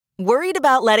Worried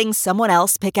about letting someone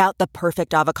else pick out the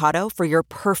perfect avocado for your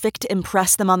perfect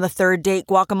impress them on the third date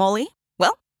guacamole?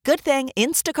 Well, good thing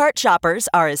Instacart shoppers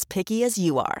are as picky as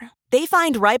you are. They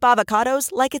find ripe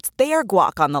avocados like it's their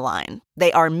guac on the line.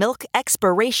 They are milk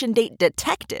expiration date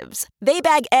detectives. They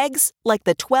bag eggs like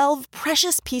the 12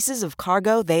 precious pieces of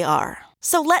cargo they are.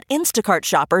 So let Instacart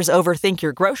shoppers overthink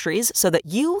your groceries so that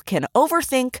you can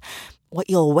overthink what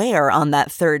you'll wear on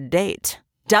that third date.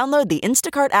 Download the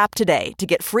Instacart app today to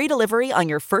get free delivery on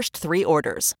your first 3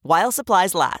 orders, while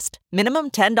supplies last.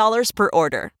 Minimum $10 per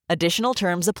order. Additional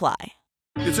terms apply.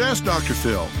 It's Ask Dr.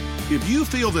 Phil. If you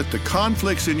feel that the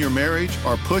conflicts in your marriage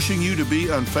are pushing you to be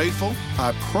unfaithful,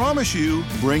 I promise you,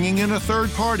 bringing in a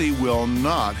third party will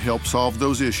not help solve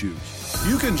those issues.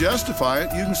 You can justify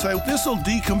it. You can say, this'll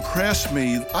decompress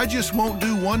me. I just won't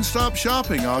do one-stop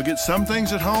shopping. I'll get some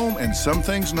things at home and some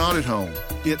things not at home.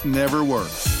 It never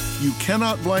works. You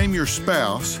cannot blame your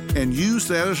spouse and use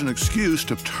that as an excuse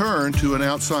to turn to an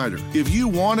outsider. If you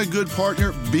want a good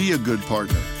partner, be a good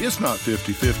partner. It's not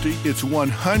 50-50. It's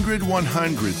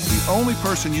 100-100. The only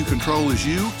person you control is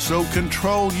you, so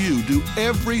control you. Do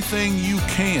everything you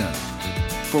can.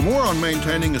 For more on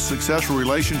maintaining a successful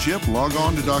relationship, log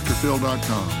on to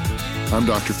drphil.com. I'm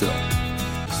Dr. Phil.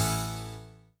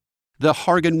 The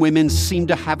Hargan women seem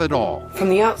to have it all. From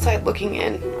the outside looking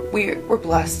in, we were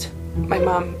blessed. My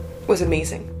mom was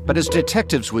amazing. But as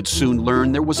detectives would soon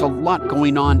learn, there was a lot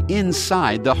going on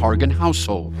inside the Hargan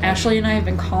household. Ashley and I have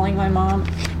been calling my mom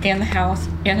and the house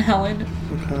and Helen.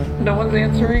 No one's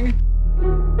answering.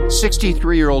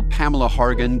 63-year-old Pamela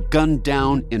Hargan gunned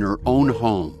down in her own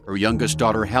home. Her youngest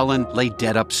daughter, Helen, lay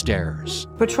dead upstairs.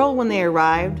 Patrol, when they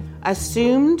arrived,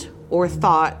 assumed or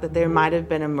thought that there might have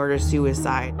been a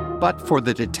murder-suicide. But for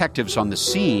the detectives on the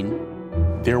scene,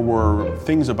 there were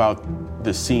things about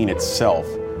the scene itself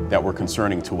that were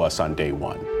concerning to us on day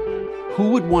one.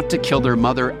 Who would want to kill their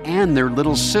mother and their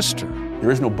little sister?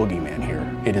 There is no boogeyman here.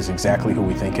 It is exactly who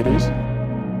we think it is.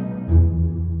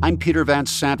 I'm Peter Van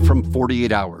Sant from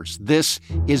 48 Hours. This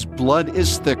is Blood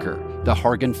is Thicker, the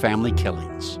Hargan Family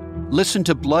Killings. Listen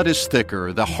to Blood is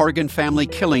Thicker, the Hargan Family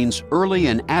Killings early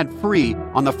and ad-free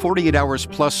on the 48 Hours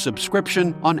Plus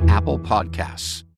subscription on Apple Podcasts.